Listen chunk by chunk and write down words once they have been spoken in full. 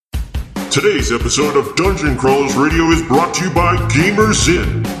Today's episode of Dungeon Crawlers Radio is brought to you by Gamers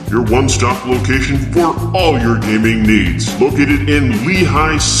Inn, your one-stop location for all your gaming needs. Located in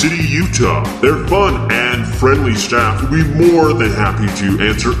Lehigh City, Utah, their fun and friendly staff will be more than happy to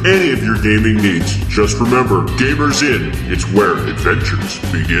answer any of your gaming needs. Just remember, Gamers Inn, it's where adventures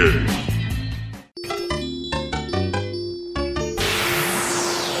begin.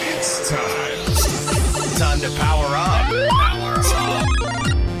 It's time to power up.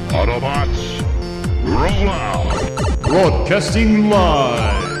 Autobots, roll out! Broadcasting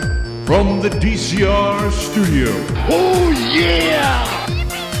live from the DCR studio. Oh yeah!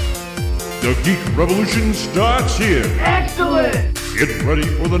 The Geek Revolution starts here. Excellent! Get ready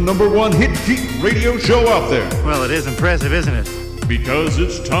for the #1 hit geek radio show out there. Well, it is impressive, isn't it? Because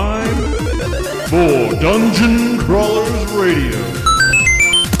it's time for Dungeon Crawlers Radio.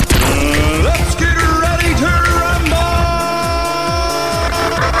 Let's get ready to rumble!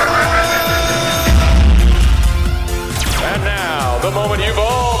 And now, the moment you've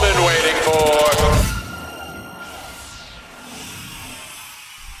all been waiting for.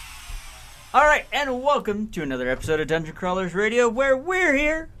 All right, and welcome to another episode of Dungeon Crawlers Radio, where we're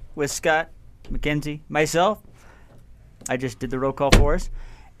here with Scott, Mackenzie, myself. I just did the roll call for us,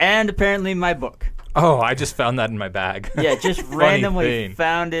 and apparently my book. Oh, I just found that in my bag. Yeah, just randomly thing.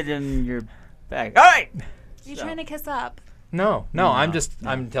 found it in your bag. All right. You trying to kiss up? No, I'm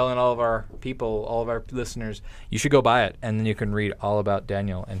telling all of our people, all of our listeners, you should go buy it, and then you can read all about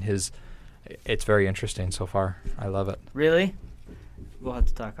Daniel and his. It's very interesting so far. I love it. Really? We'll have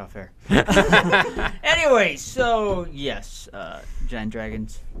to talk off air. Anyway, so yes, Giant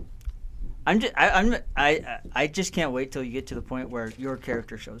Dragons. I just can't wait till you get to the point where your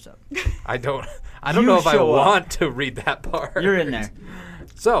character shows up. I don't know if I want to read that part. You're in there.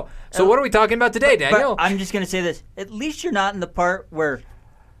 So what are we talking about today, Daniel? But I'm just gonna say this: at least you're not in the part where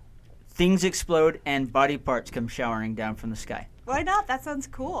things explode and body parts come showering down from the sky. Why not? That sounds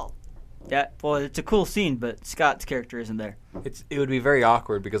cool. Yeah, well, it's a cool scene, but Scott's character isn't there. It would be very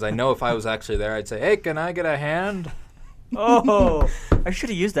awkward because I know if I was actually there, I'd say, "Hey, can I get a hand?" Oh, I should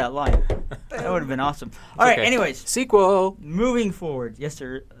have used that line. That would have been awesome. All right, anyways. Sequel. Moving forward. Yes,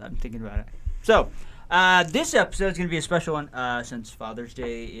 sir. I'm thinking about it. So, this episode is going to be a special one since Father's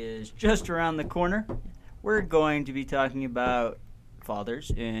Day is just around the corner. We're going to be talking about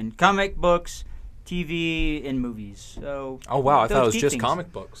fathers in comic books, TV, and movies. So. Oh, wow. I thought it was just things.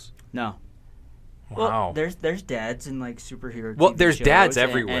 Comic books. No. Wow. Well, there's dads in like superhero. Well, TV there's shows dads and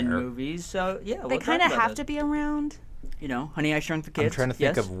everywhere. Movies. So yeah, They kind of have to be around. You know, Honey, I Shrunk the Kids. I'm trying to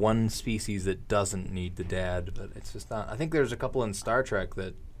think yes? of one species that doesn't need the dad, but it's just not. I think there's a couple in Star Trek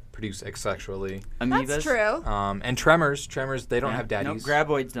that produce asexually. Amoebas. That's true. And Tremors, they don't have daddies. No,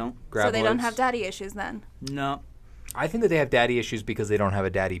 Graboids don't. So they don't have daddy issues then. No. I think that they have daddy issues because they don't have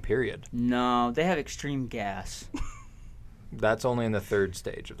a daddy, period. No, they have extreme gas. That's only in the third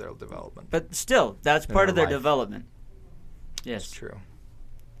stage of their development. But still, that's part of their development. Yes. That's true.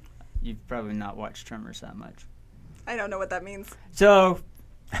 You've probably not watched Tremors that much. I don't know what that means. So,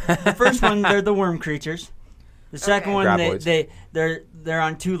 the first one, they're the worm creatures. The second one, they're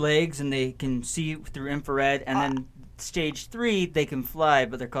on two legs and they can see through infrared. And then stage 3, they can fly,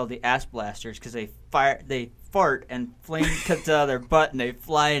 but they're called the ass blasters because they fart and flame comes out of their butt and they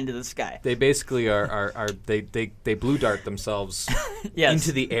fly into the sky. They basically they blue dart themselves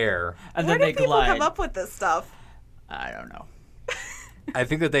into the air. And Where then do they people glide. come up with this stuff? I don't know. I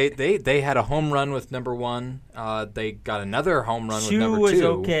think that they had a home run with #1. They got another home run with #2. 2 was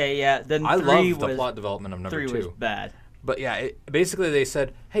okay, yeah. Then I 3 love the plot development of #2. 3 was bad. But yeah, basically they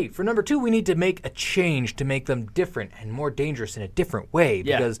said, hey, for #2 we need to make a change to make them different and more dangerous in a different way.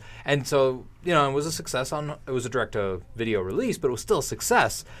 Yeah. And so, it was a success it was a direct-to-video release, but it was still a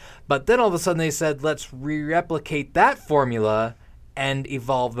success. But then all of a sudden they said, let's replicate that formula and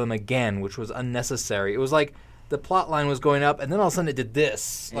evolve them again, which was unnecessary. It was like the plot line was going up, and then all of a sudden it did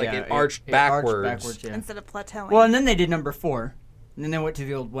this. Like it arched backwards. Yeah. Instead of plateauing. Well, and then they did #4, and then they went to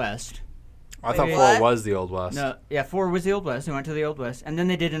the Old West. I thought 4 was the Old West. No, yeah, 4 was the Old West. They went to the Old West, and then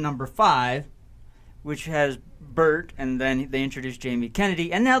they did a #5, which has Bert, and then they introduced Jamie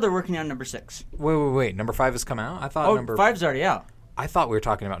Kennedy, and now they're working on #6. Wait. #5 has come out? I thought 5's already out. I thought we were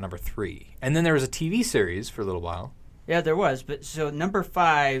talking about #3, and then there was a TV series for a little while. Yeah, there was, but so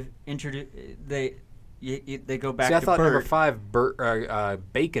 #5 they go back. See, I to thought Bert. #5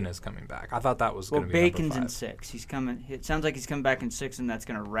 Bacon is coming back. I thought that was going to be Bacon's #5. in 6. He's coming. It sounds like he's coming back in 6, and that's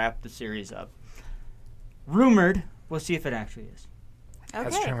going to wrap the series up. Rumored. We'll see if it actually is. Okay.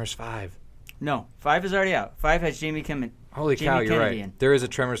 That's Tremors 5. No, 5 is already out. 5 has Jamie Kennedy. Holy cow, you're right. There is a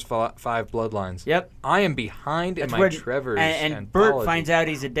Tremors 5 Bloodlines. Yep. I am behind in That's my where Trevors and Bert finds out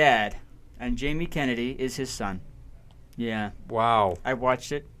he's a dad. and Jamie Kennedy is his son. Yeah. Wow. I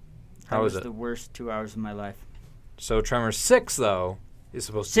watched it. How was it? it? The worst 2 hours of my life. So Tremors 6, though, is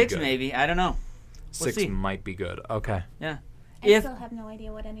supposed to be good. 6 maybe. I don't know. We'll 6 see. might be good. Okay. Yeah. I still have no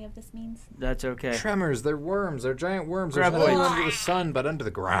idea what any of this means. That's okay. Tremors, they're worms. They're giant worms. They're not under the sun, but under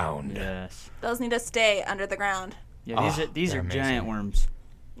the ground. Yes. Those need to stay under the ground. Yeah, these are giant worms.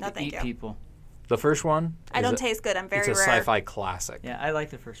 No, that thank eat you. people. The first one? I don't taste good. I'm very rare. It's a sci-fi classic. Yeah, I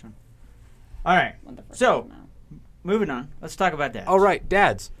like the first one. All right. So, moving on. Let's talk about dads. Oh, right.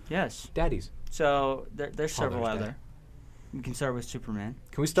 Dads. Yes. Daddies. So, there's several out Day. there. We can start with Superman.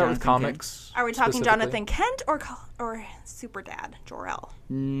 Can we start with Jonathan comics? Are we talking specifically? Jonathan Kent or Super Dad Jor-El?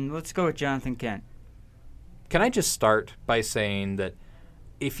 Let's go with Jonathan Kent. Can I just start by saying that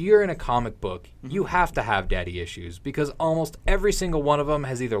if you're in a comic book, you have to have daddy issues because almost every single one of them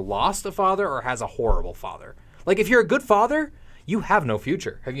has either lost a father or has a horrible father. Like if you're a good father, you have no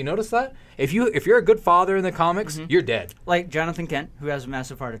future. Have you noticed that? If you're a good father in the comics, you're dead. Like Jonathan Kent, who has a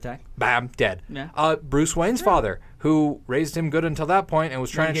massive heart attack. Bam, dead. Yeah. Bruce Wayne's father, who raised him good until that point and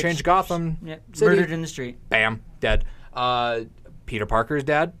was trying to change Gotham City. Murdered in the street. Bam, dead. Peter Parker's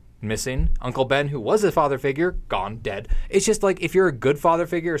dad, missing. Uncle Ben, who was a father figure, gone, dead. It's just like if you're a good father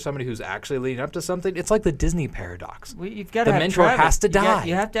figure or somebody who's actually leading up to something, it's like the Disney paradox. Well, you've got to the have mentor has to die.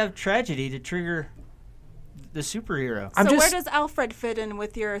 You have to have tragedy to trigger the superhero. So where does Alfred fit in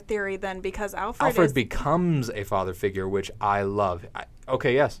with your theory then? Because Alfred becomes a father figure, which I love.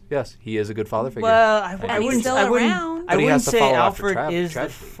 Yes, he is a good father figure. Well, I wouldn't say follow after Alfred is the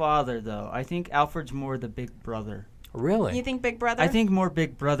tragedy. father, though. I think Alfred's more the big brother. Really? You think Big Brother? I think more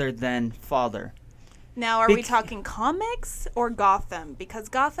big brother than father. Now, are we talking comics or Gotham? Because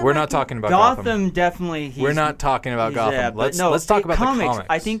Gotham. We're not talking about Gotham. Definitely. We're not talking about Gotham. Yeah, let's talk about comics. the comics.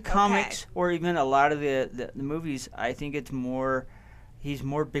 I think comics, or even a lot of the movies. I think it's more. He's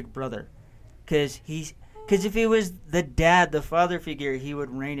more Big Brother, because if he was the dad, the father figure, he would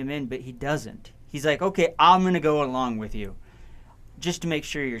rein him in, but he doesn't. He's like, okay, I'm gonna go along with you, just to make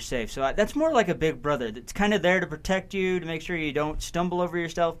sure you're safe. So that's more like a Big Brother. That's kind of there to protect you, to make sure you don't stumble over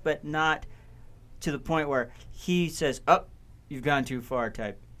yourself, but not to the point where he says, "Oh, you've gone too far,"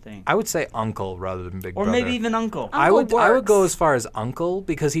 type thing. I would say uncle rather than big or brother. Or maybe even uncle. I would go as far as uncle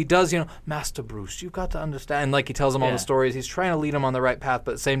because he does, Master Bruce, you've got to understand. And like he tells him all the stories. He's trying to lead him on the right path,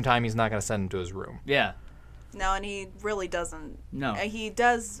 but at the same time, he's not going to send him to his room. Yeah. No, and he really doesn't. No. He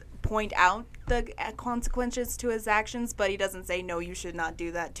does point out the consequences to his actions, but he doesn't say, no, you should not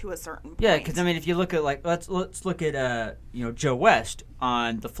do that to a certain point. Yeah, because, if you look at, let's look at, Joe West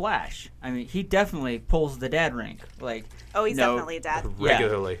on The Flash. He definitely pulls the dad rank. He's definitely a dad.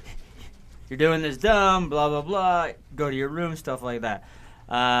 Regularly. Yeah. You're doing this dumb, blah, blah, blah, go to your room, stuff like that.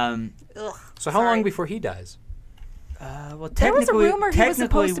 So how long before he dies? There was a rumor he was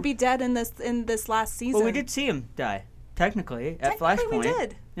supposed to be dead in this last season. Well, we did see him die, technically at Flashpoint. We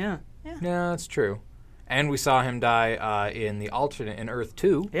did. Yeah. Yeah, that's true. And we saw him die in the alternate in Earth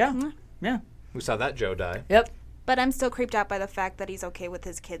 2. Yeah. Yeah. We saw that Joe die. Yep. But I'm still creeped out by the fact that he's okay with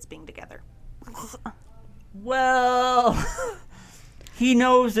his kids being together. Well, he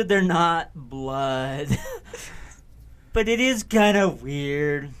knows that they're not blood. But it is kind of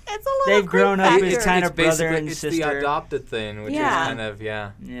weird. It's a little They've grown up as kind of brother and it's sister. It's the adopted thing, which is kind of,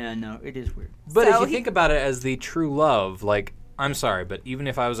 Yeah, no, it is weird. But if you think about it as the true love, I'm sorry, but even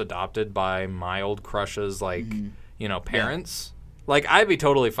if I was adopted by my old crush's, parents, I'd be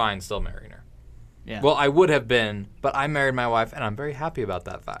totally fine still marrying her. Yeah. Well, I would have been, but I married my wife, and I'm very happy about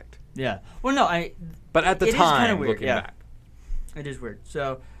that fact. Yeah. Well, no, But at the it time, is kind of weird, looking back. It is weird.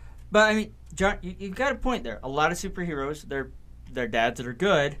 So, but, John, you've got a point there. A lot of superheroes, their dads that are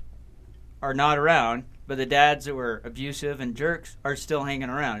good are not around, but the dads that were abusive and jerks are still hanging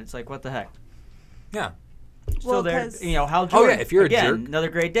around. It's like, what the heck? Yeah. Still there. Hal Jordan, if you're again, a jerk. Another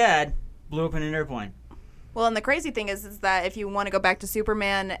great dad, blew up in an airplane. Well, and the crazy thing is that if you want to go back to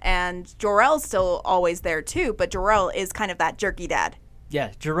Superman, and Jor-El's still always there too, but Jor-El is kind of that jerky dad.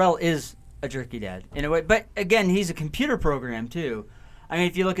 Yeah, Jor-El is a jerky dad in a way, but again, he's a computer program too.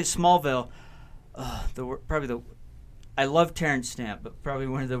 If you look at Smallville, I love Terrence Stamp, but probably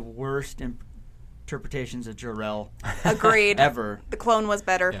one of the worst interpretations of Jor-El. Agreed. Ever. The clone was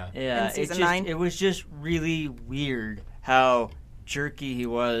better. Yeah. In season 9. It was just really weird how jerky he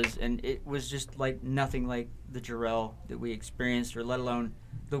was, and it was just nothing like the Jor-El that we experienced, or let alone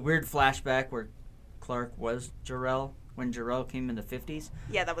the weird flashback where Clark was Jor-El when Jor-El came in the 50s.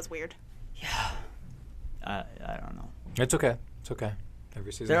 Yeah, that was weird. Yeah. I don't know. It's okay. It's okay.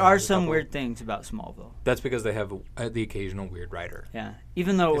 Every season there are some weird things about Smallville. That's because they have the occasional weird writer. Yeah,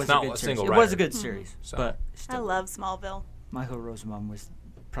 even though it was a good series. It was a good series, but still. I love Smallville. Michael Rosenbaum was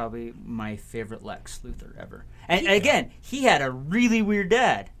probably my favorite Lex Luthor ever. And again, he had a really weird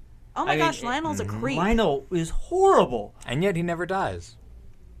dad. Oh my gosh, Lionel's a creep. Lionel is horrible. And yet he never dies.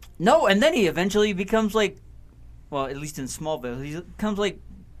 No, and then he eventually becomes like, well, at least in Smallville, he becomes like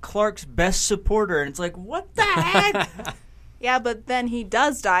Clark's best supporter. And it's like, what the heck? Yeah, but then he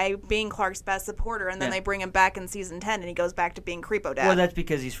does die being Clark's best supporter, and then they bring him back in season 10, and he goes back to being Creepo Dad. Well, that's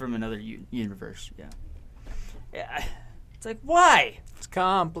because he's from another universe. Yeah. It's like, why? It's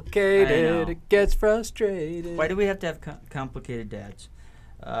complicated. It gets frustrated. Why do we have to have complicated dads?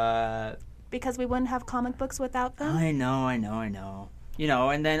 Because we wouldn't have comic books without them. I know. You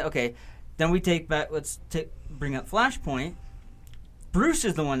know, and then then we bring up Flashpoint. Bruce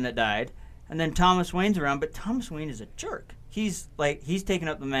is the one that died, and then Thomas Wayne's around, but Thomas Wayne is a jerk. He's taken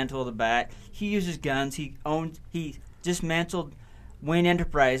up the mantle of the Bat. He uses guns. He dismantled Wayne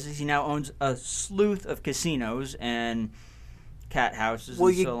Enterprises. He now owns a sleuth of casinos and cat houses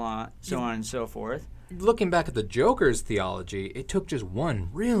and so on and so forth. Looking back at the Joker's theology, it took just one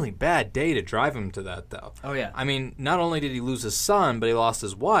really bad day to drive him to that, though. Oh, yeah. I mean, not only did he lose his son, but he lost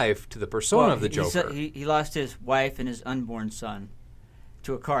his wife to the persona of the Joker. He lost his wife and his unborn son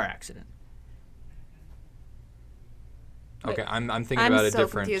to a car accident. Okay, I'm thinking about it different. I'm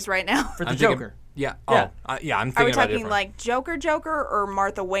so confused right now. For the Joker. Yeah. I'm thinking about it Are we talking different. like Joker or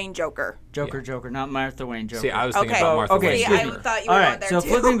Martha Wayne Joker? Joker, not Martha Wayne Joker. See, I was thinking about Martha Wayne. See, I thought you were going there so too.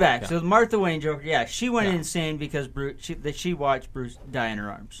 flipping back. So Martha Wayne Joker, she went insane because she watched Bruce die in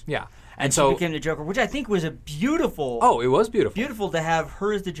her arms. Yeah. And so she became the Joker, which I think was a beautiful... Oh, it was beautiful. Beautiful to have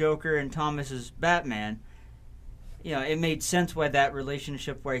her as the Joker and Thomas as Batman. You know, it made sense why that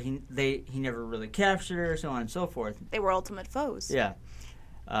relationship where he never really captured her, so on and so forth. They were ultimate foes. Yeah.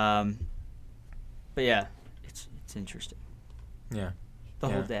 But yeah, it's interesting. Yeah. The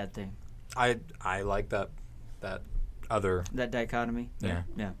whole dad thing. I like that other... That dichotomy. Yeah.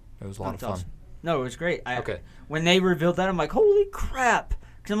 Yeah. It was a lot of fun. Awesome. No, it was great. Okay. When they revealed that, I'm like, holy crap.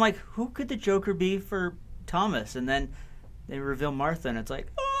 Because I'm like, who could the Joker be for Thomas? And then they reveal Martha, and it's like,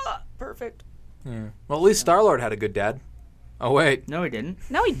 perfect. Yeah. Well, at least Star-Lord had a good dad. Oh, wait. No, he didn't.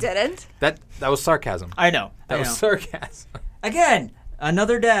 No, he didn't. That was sarcasm. I know. That was sarcasm. Again,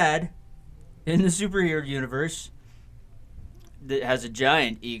 another dad in the superhero universe that has a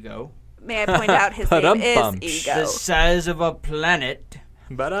giant ego. May I point out his name is Ego. The size of a planet.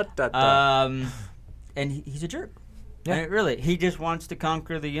 Ba-da-da-da. And he's a jerk. Yeah. I mean, really. He just wants to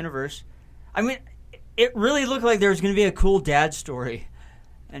conquer the universe. I mean, it really looked like there was going to be a cool dad story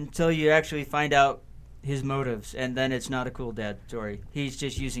until you actually find out his motives, and then it's not a cool dad story. He's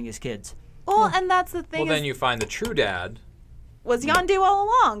just using his kids. Well, and that's the thing. Well, then you find the true dad. Was Yondu all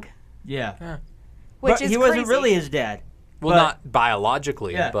along. Yeah. Which but is he wasn't crazy. really his dad. Well, not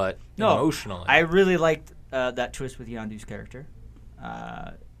biologically, but emotionally. I really liked that twist with Yondu's character,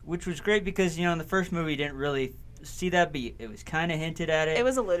 which was great because, in the first movie you didn't really see that, but it was kind of hinted at it. It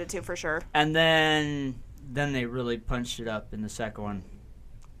was alluded to for sure. And then they really punched it up in the second one.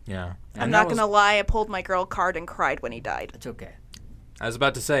 Yeah. I'm not going to lie, I pulled my girl card and cried when he died. It's okay. I was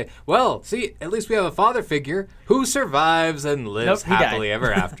about to say, well, see, at least we have a father figure who survives and lives happily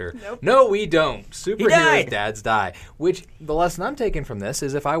ever after. No, we don't. Superheroes' dads die. Which, the lesson I'm taking from this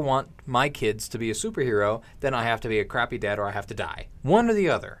is if I want my kids to be a superhero, then I have to be a crappy dad or I have to die. One or the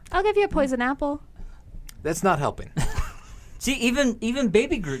other. I'll give you a poison apple. That's not helping. See, even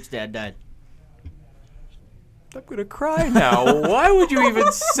Baby Groot's dad died. I'm going to cry now. Why would you even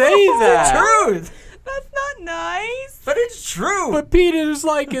say that? Truth! That's not nice. But it's true. But Peter's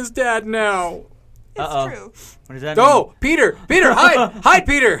like his dad now. It's true. What does that mean? Oh, Peter, hide. Hide,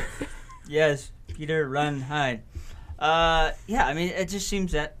 Peter. Yes, Peter, run, hide. Yeah, I mean, it just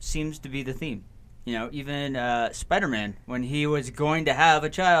seems to be the theme. Even Spider-Man, when he was going to have a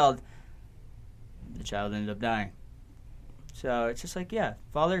child, the child ended up dying. So it's just like, yeah,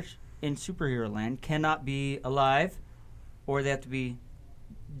 fathers in superhero land cannot be alive, or they have to be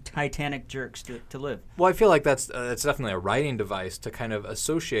Titanic jerks to live. Well, I feel like that's definitely a writing device to kind of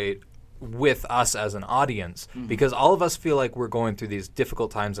associate with us as an audience, because all of us feel like we're going through these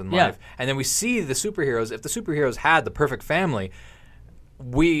difficult times in life, and then we see the superheroes. If the superheroes had the perfect family,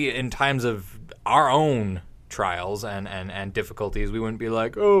 we, in times of our own trials and difficulties, we wouldn't be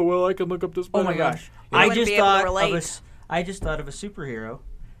like, oh, well, I can look up this. Oh my gosh! I just thought of a superhero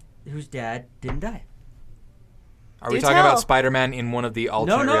whose dad didn't die. Are we talking about Spider-Man in one of the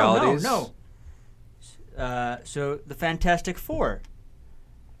alternate realities? No. So the Fantastic Four.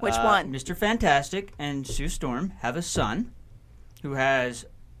 Which one? Mr. Fantastic and Sue Storm have a son who has,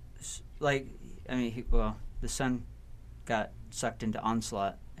 the son got sucked into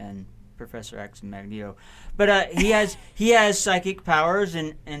Onslaught and Professor X and Magneto. But he has psychic powers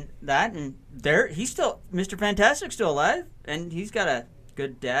and he's still Mr. Fantastic's still alive, and he's got a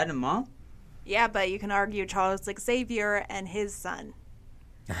good dad and mom. Yeah, but you can argue Charles Xavier and his son.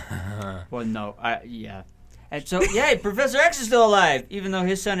 Well, no, yeah. And so, Professor X is still alive, even though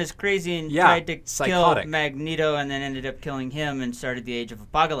his son is crazy and tried to kill Magneto and then ended up killing him and started the Age of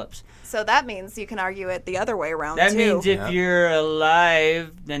Apocalypse. So that means you can argue it the other way around, That means if you're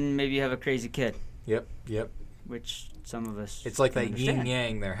alive, then maybe you have a crazy kid. Yep. Which some of us It's like that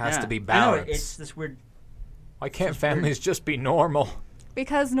yin-yang. There has to be balance. I know, it's this weird... Why can't families just be normal?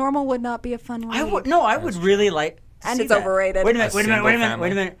 Because normal would not be a fun read. I would really like... And it's overrated. Wait a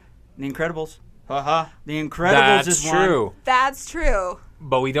minute. The Incredibles. The Incredibles is one. That's true. That's true.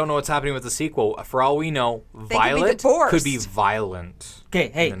 But we don't know what's happening with the sequel. For all we know, Violet could be violent. Okay,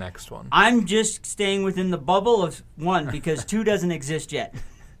 hey. In the next one. I'm just staying within the bubble of 1 because 2 doesn't exist yet.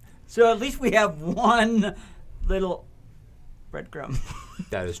 So at least we have one little breadcrumb.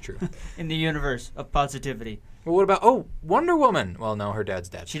 That is true. In the universe of positivity. Well, what about, Wonder Woman? Well, no, her dad's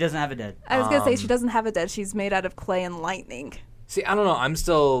dead. She doesn't have a dad. I was going to say she doesn't have a dad. She's made out of clay and lightning. See, I don't know. I'm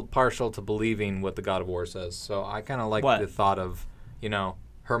still partial to believing what the God of War says. So I kind of like the thought of,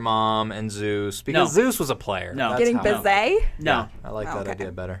 her mom and Zeus. Because Zeus was a player. No. Getting Bizet? No. Yeah, I like that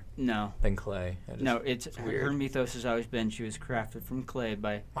idea better. No. Than clay. It's weird. Her mythos has always been she was crafted from clay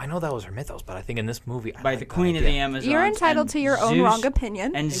by... I know that was her mythos, but I think in this movie... By the queen of the Amazons. You're entitled to your own wrong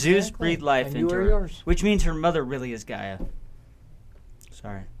opinion. And Zeus breathed life into her. Yours. Which means her mother really is Gaia.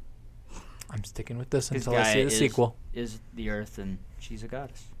 Sorry. I'm sticking with this until I see the sequel. Is the earth, and she's a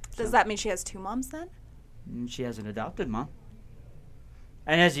goddess. Does that mean she has 2 moms then? She has an adopted mom.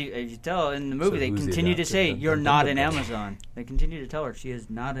 And as you tell in the movie, they continue to say, you're not an Amazon. They continue to tell her she is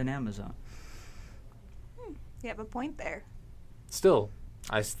not an Amazon. You have a point there. Still,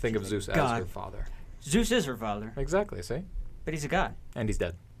 I think of Zeus as her father. Zeus is her father. Exactly, see? But he's a god. And he's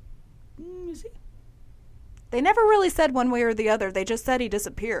dead. Is he? They never really said one way or the other. They just said he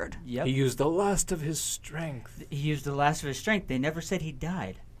disappeared. Yep. He used the last of his strength. He used the last of his strength. They never said he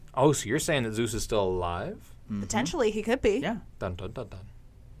died. Oh, so you're saying that Zeus is still alive? Mm-hmm. Potentially, he could be. Yeah. Dun, dun, dun, dun.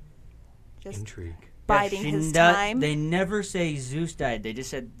 Just intrigue. Biding his time. They never say Zeus died. They just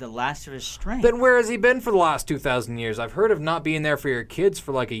said the last of his strength. Then where has he been for the last 2,000 years? I've heard of not being there for your kids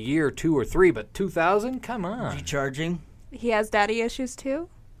for like a year, 2 or 3, but 2,000? Come on. Recharging. He has daddy issues too?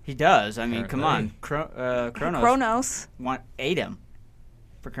 He does. I mean, come on. Kronos ate him,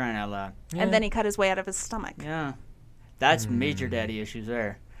 for crying out loud. Yeah. And then he cut his way out of his stomach. Yeah. That's major daddy issues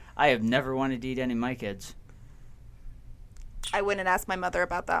there. I have never wanted to eat any of my kids. I wouldn't ask my mother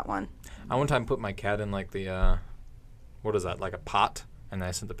about that one. I one time put my cat in like the, what is that, like a pot, and I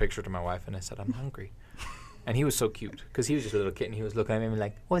sent the picture to my wife, and I said, I'm hungry. And he was so cute, because he was just a little kitten. He was looking at me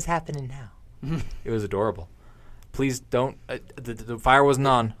like, what's happening now? It was adorable. Please don't. The fire wasn't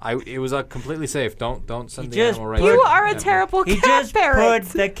on. It was completely safe. Don't send the animal right. You are a terrible cat parent. He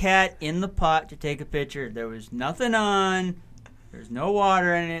just put the cat in the pot to take a picture. There was nothing on. There's no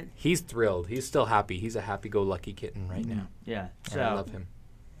water in it. He's thrilled. He's still happy. He's a happy-go-lucky kitten right now. Yeah. So I love him.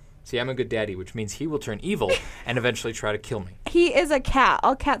 See, I'm a good daddy, which means he will turn evil and eventually try to kill me. He is a cat.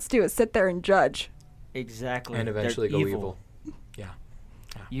 All cats do is sit there and judge. Exactly. And eventually go evil. Yeah.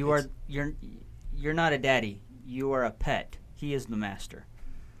 You're not a daddy. You are a pet. He is the master.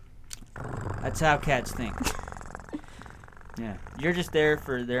 That's how cats think. Yeah. You're just there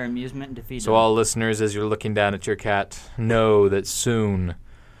for their amusement and to feed them. So all listeners, as you're looking down at your cat, know that soon,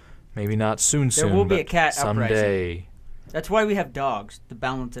 maybe not soon, there will be a cat someday. Uprising. That's why we have dogs, to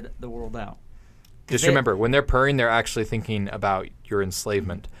balance the world out. Just remember, when they're purring, they're actually thinking about your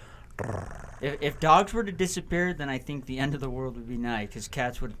enslavement. If dogs were to disappear, then I think the end of the world would be nigh, because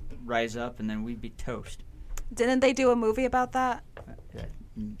cats would rise up and then we'd be toast. Didn't they do a movie about that?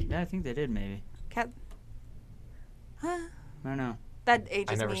 Yeah, I think they did, maybe. Cat. Huh? I don't know. That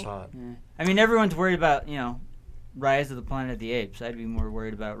ages me. I never saw it. Yeah. I mean, everyone's worried about, Rise of the Planet of the Apes. I'd be more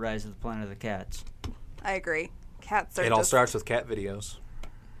worried about Rise of the Planet of the Cats. I agree. Cats are It all starts with cat videos.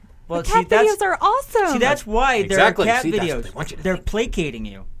 Well, cat videos are awesome. See, that's why there are cat videos. They're placating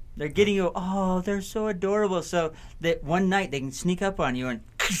you. They're getting you, they're so adorable. So that one night they can sneak up on you and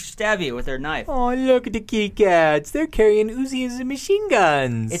stab you with their knife. Oh, look at the kitty cats. They're carrying Uzis and machine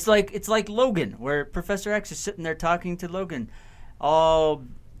guns. It's like Logan, where Professor X is sitting there talking to Logan, all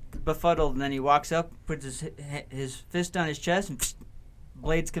befuddled, and then he walks up, puts his fist on his chest, and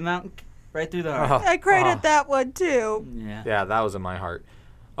blades come out right through the heart. I cried at that one, too. Yeah, that was in my heart.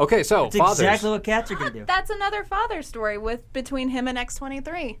 Okay, so that's fathers. Exactly what cats are going to do. That's another father story between him and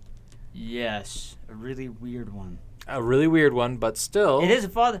X-23. Yes, a really weird one. A really weird one, but still. It is a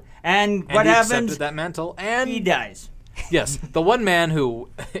father. And what he happens? Accepted that mantle, and he dies. Yes, the one man who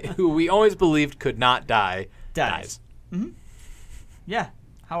we always believed could not die dies. Mm-hmm. Yeah.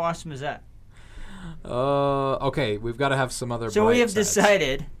 How awesome is that? Okay, we've got to have some other. So we have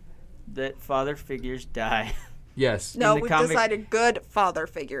decided that father figures die. Yes. No, we've decided good father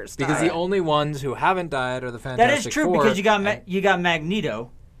figures die. Because the only ones who haven't died are the Fantastic Four. That is true because you got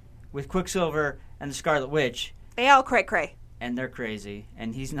Magneto with Quicksilver and the Scarlet Witch. They all cray-cray. And they're crazy,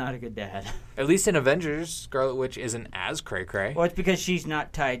 and he's not a good dad. At least in Avengers, Scarlet Witch isn't as cray-cray. Well, it's because she's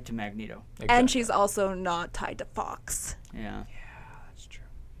not tied to Magneto. Exactly. And she's also not tied to Fox. Yeah. Yeah, that's true.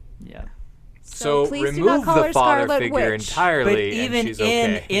 Yeah. So remove the father figure entirely, but even and she's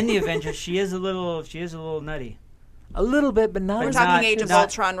okay. in the Avengers, she is a little nutty. A little bit, but not. We're talking Age of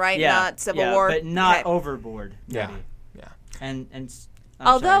Ultron, right? Yeah, not Civil War. But not overboard. Yeah. Yeah. And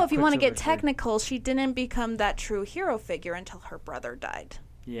although, if you want to get technical, she didn't become that true hero figure until her brother died.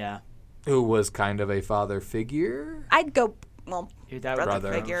 Yeah. Who was kind of a father figure? I'd go,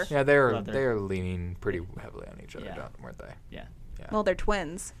 brother figure. Yeah, they're leaning pretty heavily on each other, weren't they? Yeah. Well, they're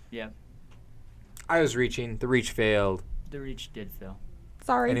twins. Yeah. I was reaching. The reach failed. The reach did fail.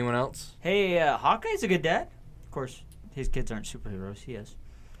 Sorry. Anyone else? Hey, Hawkeye's a good dad. Of course, his kids aren't superheroes. He is.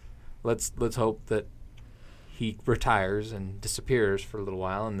 Let's hope that he retires and disappears for a little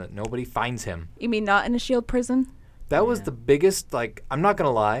while and that nobody finds him. You mean not in a S.H.I.E.L.D. prison? That was the biggest, I'm not going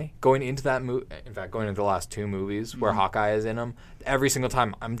to lie, going into that movie, in fact, going into the last two movies where Hawkeye is in them, every single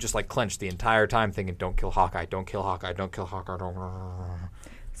time, I'm just clenched the entire time thinking, don't kill Hawkeye, don't kill Hawkeye, don't kill Hawkeye, don't.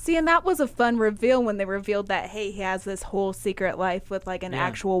 See, and that was a fun reveal when they revealed that, hey, he has this whole secret life with an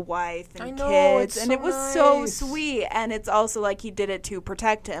actual wife and kids. And it was so sweet. And it's also he did it to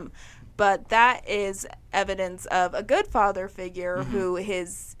protect him. But that is evidence of a good father figure who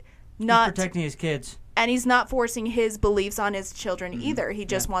is not he's protecting his kids. And he's not forcing his beliefs on his children either. He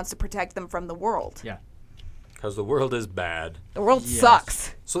just wants to protect them from the world. Yeah. Because the world is bad. The world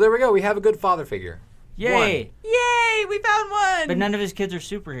sucks. So there we go. We have a good father figure. Yay! One. Yay! We found one! But none of his kids are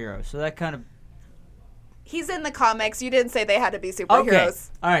superheroes, so that kind of... He's in the comics. You didn't say they had to be superheroes.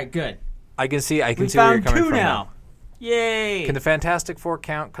 Okay. All right, good. I can see where you're coming from. We found two now. Yay! Can the Fantastic Four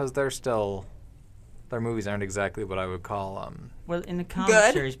count? Because they're still... Their movies aren't exactly what I would call... well, in the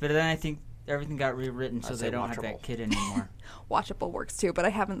comic series, but then I think everything got rewritten so they don't have that kid anymore. Watchable works too, but I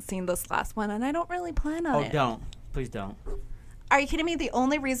haven't seen this last one, and I don't really plan on it. Oh, don't. Please don't. Are you kidding me? The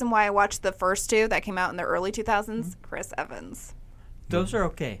only reason why I watched the first two that came out in the early 2000s, Chris Evans. Those are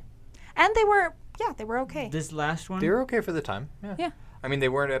okay. And they were okay. This last one? They were okay for the time. Yeah. I mean, they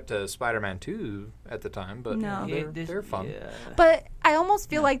weren't up to Spider-Man 2 at the time, but no. they're fun. Yeah. But I almost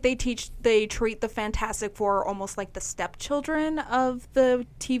feel like they treat the Fantastic Four almost like the stepchildren of the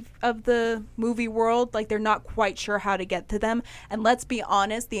movie world. Like they're not quite sure how to get to them. And let's be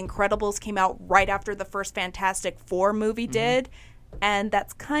honest, The Incredibles came out right after the first Fantastic Four movie did, and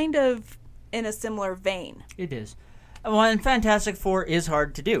that's kind of in a similar vein. It is. Well, and Fantastic Four is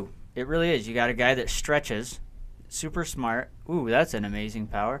hard to do. It really is. You got a guy that stretches. Super smart. Ooh, that's an amazing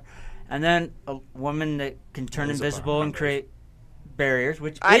power. And then a woman that can turn invisible and create barriers,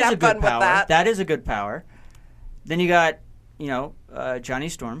 which is a good power. That is a good power. Then you got, Johnny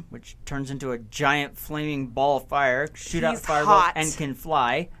Storm, which turns into a giant flaming ball of fire, shoot out fireballs, and can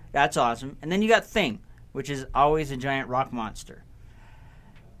fly. That's awesome. And then you got Thing, which is always a giant rock monster.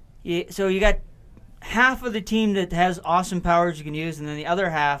 So you got half of the team that has awesome powers you can use, and then the other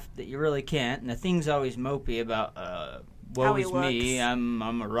half that you really can't. And the Thing's always mopey about, woe is me, I'm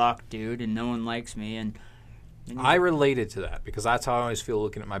a rock dude, and no one likes me. And I related to that, because that's how I always feel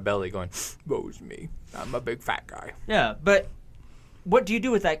looking at my belly going, woe is me, I'm a big fat guy. Yeah, but what do you do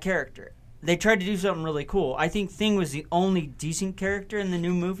with that character? They tried to do something really cool. I think Thing was the only decent character in the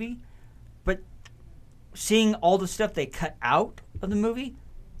new movie, but seeing all the stuff they cut out of the movie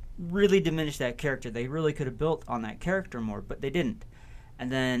really diminished that character. They really could have built on that character more, but they didn't.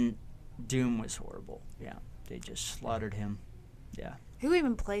 And then Doom was horrible. Yeah, they just slaughtered him. Yeah. Who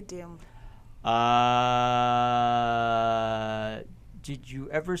even played Doom? Did you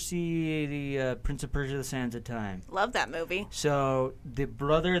ever see the Prince of Persia: The Sands of Time? Love that movie. So the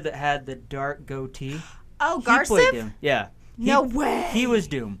brother that had the dark goatee. Oh, Garciv? Yeah. No way. He was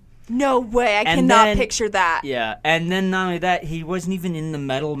Doom. No way. I cannot picture that. Yeah. And then not only that, he wasn't even in the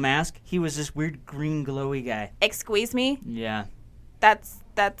metal mask. He was this weird green glowy guy. Excuse me? Yeah. That's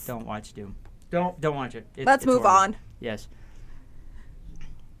Don't watch Doom. Don't watch it. Let's move on. Yes.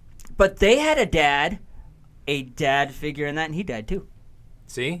 But they had a dad figure in that, and he died too.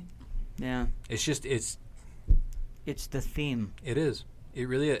 See? Yeah. It's the theme. It is. It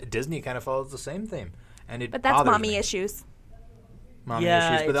really is. Disney kind of follows the same theme. And it But that's bothers mommy me. issues. Mommy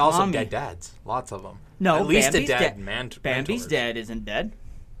Yeah, issues, but it's also mommy. dead dads. Lots of them. No, At least Bambi's a dead dead. man. Bambi's mentors. dad isn't dead.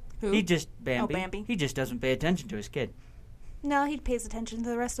 Who? He just Bambi. Bambi. He just doesn't pay attention to his kid. No, he pays attention to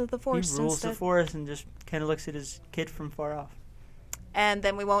the rest of the forest He rules instead. the forest and just kind of looks at his kid from far off. And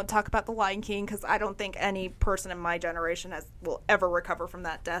then we won't talk about the Lion King because I don't think any person in my generation will ever recover from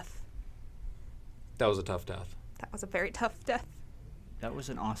that death. That was a tough death. That was a very tough death. That was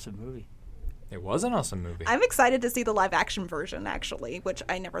an awesome movie. It was an awesome movie. I'm excited to see the live action version, actually, which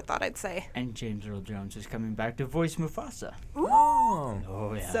I never thought I'd say. And James Earl Jones is coming back to voice Mufasa. Oh.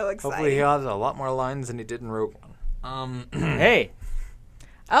 Oh, yeah. So excited. Hopefully he has a lot more lines than he did in Rogue One. Hey.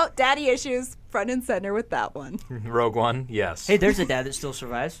 Oh, daddy issues. Front and center with that one. Rogue One, yes. Hey, there's a dad that still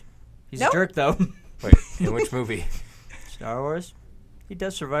survives. He's Nope. a jerk, though. Wait, in which movie? Star Wars? He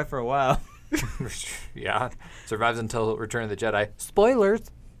does survive for a while. Yeah. Survives until Return of the Jedi. Spoilers.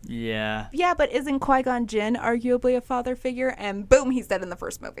 Yeah. Yeah, but isn't Qui-Gon Jinn arguably a father figure? And boom, he's dead in the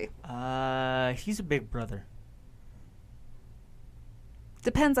first movie. He's a big brother.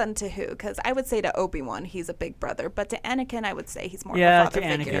 Depends on to who, because I would say to Obi-Wan, he's a big brother. But to Anakin, I would say he's more of a father to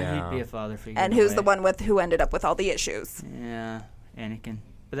Anakin, figure. Yeah. he'd be a father figure. And in a who's the way. one who ended up with all the issues? Yeah, Anakin.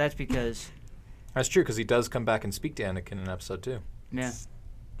 But that's because, That's true, because he does come back and speak to Anakin in episode 2. yeah,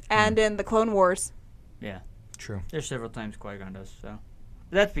 And in the Clone Wars. yeah. True. There's several times Qui-Gon does, so.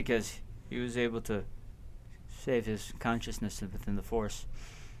 But that's because he was able to save his consciousness within the Force.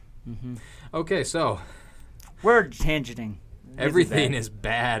 Mm-hmm. Okay, so We're tangenting. Really everything bad. is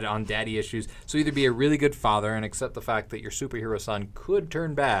bad on daddy issues. So either be a really good father and accept the fact that your superhero son could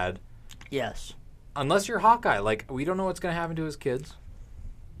turn bad, Yes. unless you're Hawkeye. Like, we don't know what's going to happen to his kids.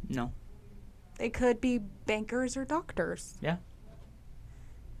 No. They could be bankers or doctors. Yeah.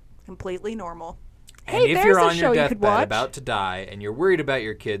 Completely normal. And Hey, if there's you're a on show your you could deathbed watch. about to die and you're worried about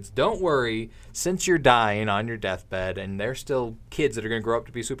your kids, don't worry. Since you're dying on your deathbed and they're still kids that are going to grow up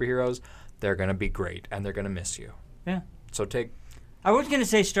to be superheroes, they're going to be great and they're going to miss you. Yeah. So take... I was gonna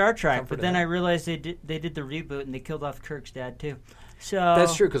say Star Trek, Comfort but in then that. I realized they did the reboot and they killed off Kirk's dad too. So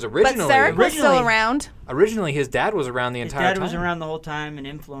That's true, because But originally... Sarek was still originally- around. Originally, his dad was around the his entire dad time. was around the whole time and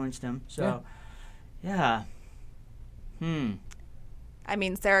influenced him. So, yeah. I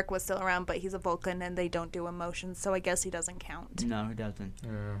mean, Sarek was still around, but he's a Vulcan and they don't do emotions, so I guess he doesn't count. No, he doesn't.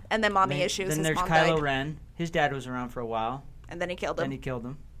 And then mommy Then- issues. Then his there's mom Kylo died. Ren. His dad was around for a while. And then he killed Then him. he killed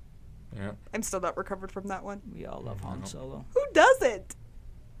him. Yeah. I'm still not recovered from that one. We all love Han Solo. Who doesn't?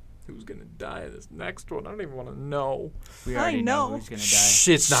 Who's going to die this next one? I don't even want to know. We I already know. who's gonna die. Shh,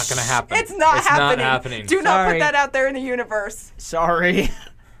 it's not going to happen. It's not happening. Not happening. Do not Sorry. put that out there in the universe. Sorry.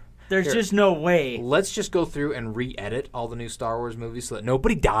 There's Here. just no way. Let's just go through and re-edit all the new Star Wars movies so that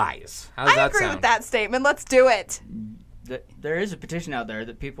nobody dies. How does I that agree sound? with that statement. Let's do it. There is a petition out there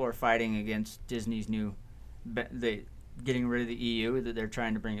that people are fighting against Disney's new, getting rid of the EU, that they're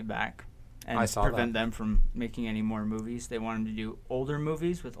trying to bring it back and I saw prevent that. them from making any more movies. They want them to do older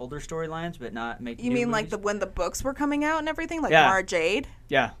movies with older storylines, but not make. You new mean like movies. when the books were coming out and everything? Like Yeah. Mara Jade?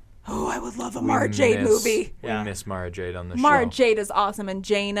 Yeah. Oh, I would love a We Mara Jade miss- movie. We Yeah. miss Mara Jade on the Mara show. Jade is awesome. And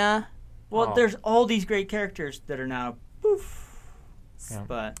Jaina. Well, Oh. there's all these great characters that are now poof. Yeah.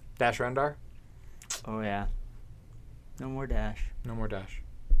 But Dash Rendar? oh yeah, no more Dash. No more Dash.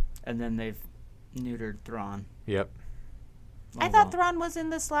 And then they've neutered Thrawn. Yep. I thought Thrawn was in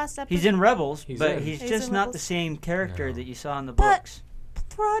this last episode. He's in Rebels, He's but in. he's He's just in not Rebels? the same character No. that you saw in the But- books.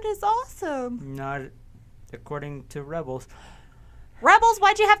 Thrawn is awesome. Not according to Rebels. Rebels,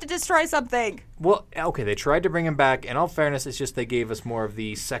 why'd you have to destroy something? Well, okay, they tried to bring him back. In all fairness, it's just they gave us more of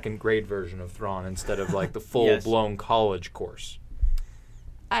the second grade version of Thrawn instead of like the full-blown college course.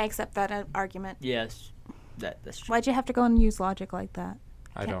 I accept that argument. Yes, that's true. Why'd you have to go and use logic like that?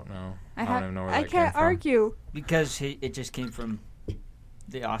 I don't know. I don't even know where I that can't came from. argue. Because it just came from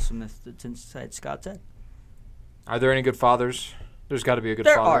the awesomeness that's inside Scott's head. Are there any good fathers? There's got to be a good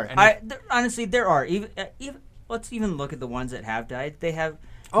There father. are. Honestly, there are. Even let's even look at the ones that have died. They have.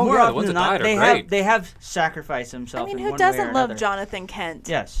 Oh, more yeah, the often ones than that not, died are they great. have they have sacrificed I themselves. mean, in who one way or doesn't love another. Jonathan Kent?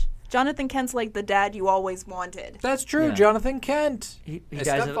 Yes. Jonathan Kent's like the dad you always wanted. That's true. Yeah. Jonathan Kent. He a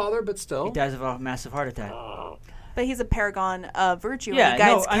dies of- stepfather, but still. He dies of a massive heart attack. But he's a paragon of virtue. Yeah, and he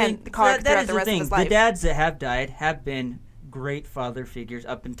guides no, I Kent mean, the car that throughout is the the rest thing. of his The life. dads that have died have been great father figures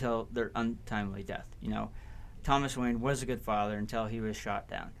up until their untimely death. You know, Thomas Wayne was a good father until he was shot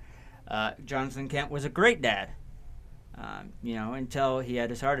down. Jonathan Kent was a great dad. You know, until he had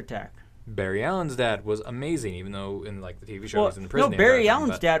his heart attack. Barry Allen's dad was amazing, even though in like the TV show he's in the prison. No, the entire Barry time,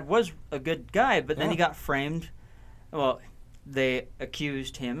 Allen's but- dad was a good guy, but then Yeah. he got framed. Well, they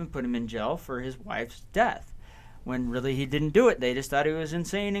accused him and put him in jail for his wife's death. when really he didn't do it. They just thought he was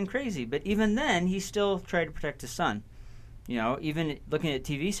insane and crazy. But even then, he still tried to protect his son. You know, even looking at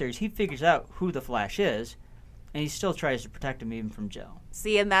TV series, he figures out who the Flash is, and he still tries to protect him even from Joe.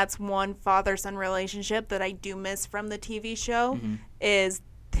 See, and that's one father-son relationship that I do miss from the TV show is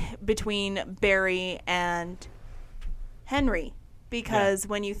between Barry and Henry. Because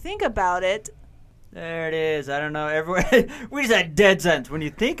when you think about it... There it is. I don't know. Everyone, we just had dead sense when you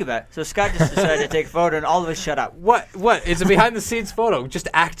think about it. So Scott just decided to take a photo, and all of us shut up. What? It's a behind-the-scenes photo. Just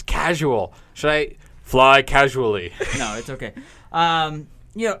act casual. Should I fly casually? No, it's okay.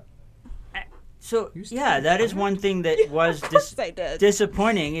 You know, so yeah, that is one thing that was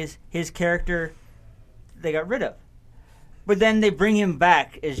disappointing is his character they got rid of. But then they bring him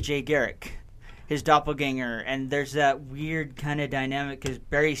back as Jay Garrick, his doppelganger, and there's that weird kind of dynamic because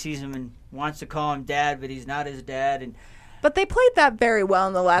Barry sees him and wants to call him dad, but he's not his dad. But they played that very well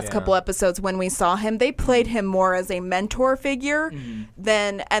in the last couple episodes when we saw him. They played him more as a mentor figure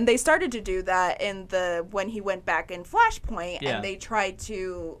and they started to do that in when he went back in Flashpoint, and they tried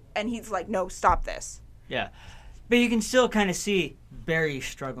to, and he's like, no, stop this. Yeah. But you can still kind of see Barry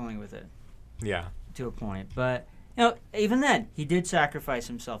struggling with it. Yeah. To a point. But, you know, even then, he did sacrifice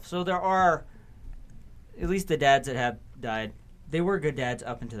himself. So there are, at least the dads that have died, they were good dads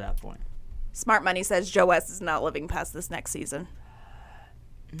up until that point. Smart Money says Joe West is not living past this next season.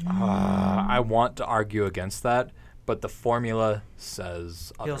 I want to argue against that, but the formula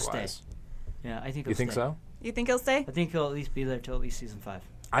says otherwise. He'll stay. Yeah, I think he'll stay. You think so? You think he'll stay? I think he'll at least be there till at least season 5.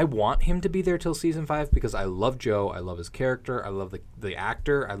 I want him to be there till season 5 because I love Joe. I love his character. I love the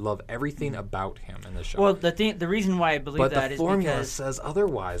actor. I love everything about him in the show. Well, the reason why I believe that is because... But the formula says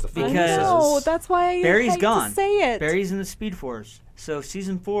otherwise. The formula says... that's why Barry's I gone. To say it. Barry's in the Speed Force. So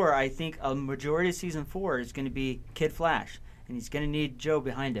season 4, I think a majority of season 4 is going to be Kid Flash, and he's going to need Joe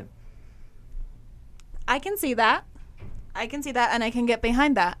behind him. I can see that. And I can get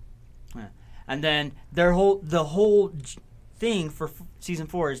behind that. Yeah. And then the whole thing for season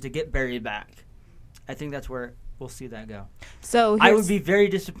 4 is to get Barry back. I think that's where we'll see that go. So I would be very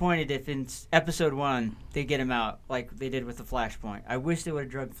disappointed if in episode 1 they get him out like they did with the Flashpoint. I wish they would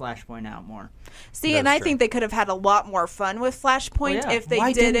have drugged Flashpoint out more. See, and I think they could have had a lot more fun with Flashpoint if they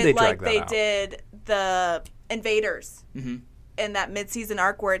did it like they did the Invaders. In that mid-season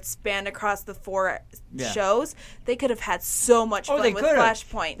arc where it spanned across the 4 shows, they could have had so much fun with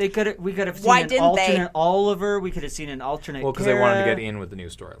Flashpoint. We could have seen an alternate Oliver. We could have seen an alternate. Well, because they wanted to get in with the new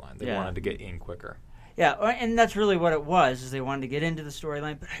storyline. They wanted to get in quicker. Yeah, and that's really what it was. Is they wanted to get into the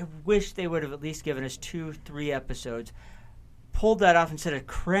storyline, but I wish they would have at least given us 2-3 episodes. Pulled that off instead of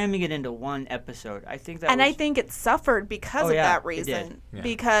cramming it into one episode. I think that. And I think it suffered because of that reason.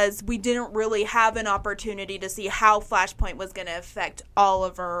 Because we didn't really have an opportunity to see how Flashpoint was going to affect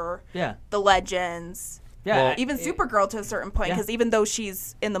Oliver, the Legends, even Supergirl to a certain point. Because even though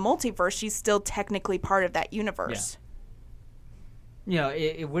she's in the multiverse, she's still technically part of that universe. You know,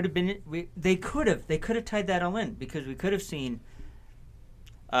 it would have been. They could have tied that all in because we could have seen.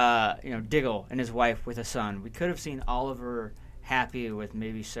 Diggle and his wife with a son. We could have seen Oliver happy with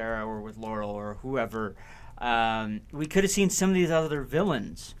maybe Sarah or with Laurel or whoever. We could have seen some of these other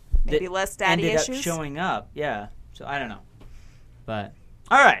villains. Maybe less daddy ended issues. Up showing up. Yeah. So I don't know. But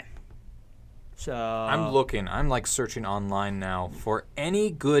all right. So I'm like searching online now for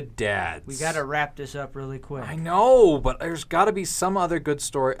any good dads. We got to wrap this up really quick. I know, but there's got to be some other good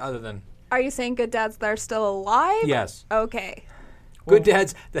story other than. Are you saying good dads that are still alive? Yes. Okay. Good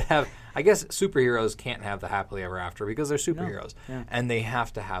dads that have, I guess superheroes can't have the happily ever after because they're superheroes. No. Yeah. And they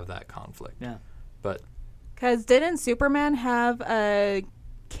have to have that conflict. Yeah. But. Because didn't Superman have a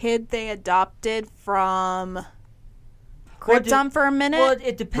kid they adopted from Krypton for a minute? Well,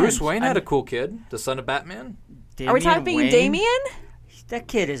 it depends. Bruce Wayne had a cool kid, the son of Batman. Are we talking Damian? That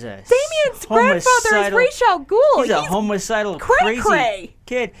kid is a Damian's grandfather is Ra's al Ghul. He's a homicidal, crazy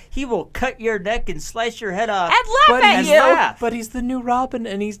kid. He will cut your neck and slice your head off and laugh at you. But he's the new Robin,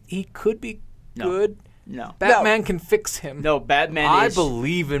 and he could be good. No, Batman can fix him. No, Batman. I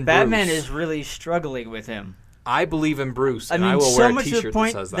believe in Batman Bruce. is really struggling with him. I believe in Bruce. And I mean, I will so wear a much T-shirt to the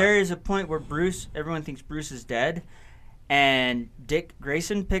point. That says that. There is a point where everyone thinks Bruce is dead. And Dick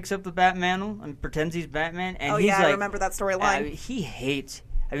Grayson picks up the Batmantle and pretends he's Batman. And he's I remember that storyline. He hates.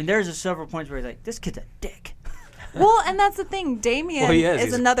 I mean, there's several points where he's like, "This kid's a dick." Well, and that's the thing. Damian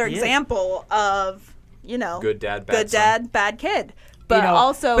is another example of good dad, bad kid. But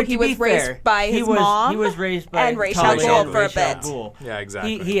also, he was raised by his mom. He was raised by Ra's al Ghul for a bit. Yeah,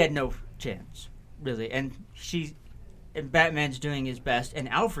 exactly. He had no chance, really. And Batman's doing his best, and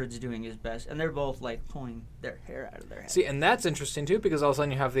Alfred's doing his best, and they're both like pulling their hair out of their head. See, and that's interesting too, because all of a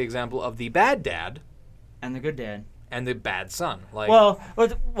sudden you have the example of the bad dad, And the good dad. And the bad son. Like, well.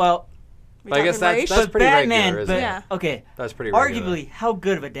 But I guess that's pretty Batman, regular, isn't it? Yeah. Okay. That's pretty regular. Arguably, how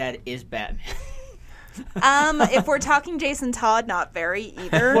good of a dad is Batman? If we're talking Jason Todd, not very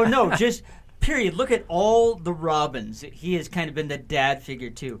either. Well, no, just period. Look at all the Robins. He has kind of been the dad figure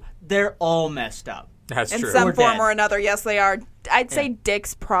too. They're all messed up. That's in true. some Or form dad. or another. Yes, they are. I'd say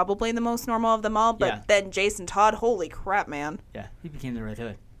Dick's probably the most normal of them all, but then Jason Todd, holy crap, man. Yeah, he became the Red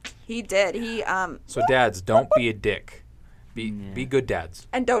Hood. He did. He So dads, don't be a dick. Be good dads.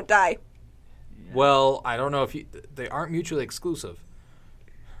 and don't die. Yeah. Well, I don't know if they aren't mutually exclusive.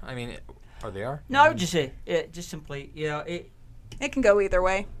 I mean, or they are? No, I would just say, just simply, it can go either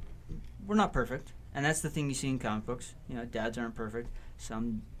way. We're not perfect, and that's the thing you see in comic books. Dads aren't perfect.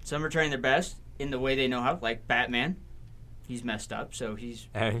 Some are trying their best in the way they know how, like Batman. He's messed up, so he's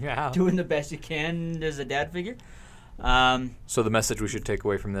doing the best he can as a dad figure. So the message we should take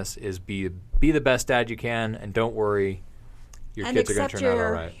away from this is be the best dad you can, and don't worry, your kids are going to turn out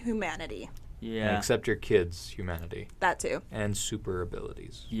all right. Humanity. Yeah. And accept your kids' humanity. That too. And super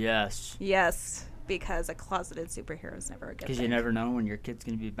abilities. Yes. Yes, because a closeted superhero is never a good thing. Because you never know when your kid's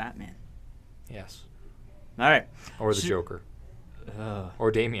going to be Batman. Yes. All right. Or the Joker. Or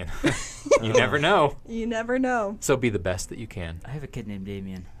Damien. You never know. You never know. So be the best that you can. I have a kid named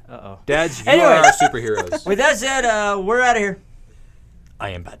Damien. Uh-oh. Dads, you are our superheroes. With that said, we're out of here. I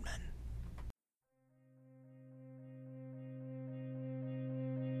am Batman.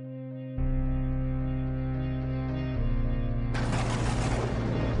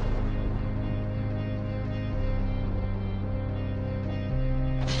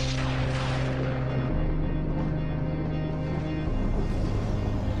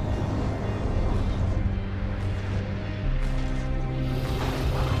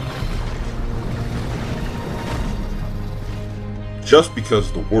 Just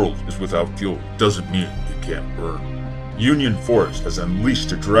because the world is without fuel doesn't mean it can't burn. Union Forest has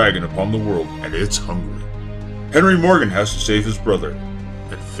unleashed a dragon upon the world, and it's hungry. Henry Morgan has to save his brother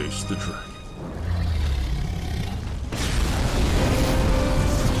and face the dragon.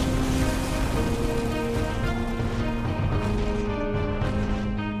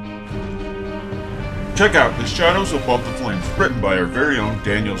 Check out The Shadows Above the Flames, written by our very own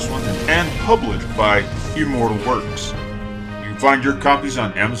Daniel Swinton and published by Immortal Works. You can find your copies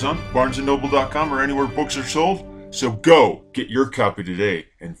on Amazon, BarnesandNoble.com, or anywhere books are sold. So go get your copy today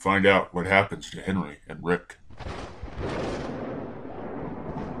and find out what happens to Henry and Rick.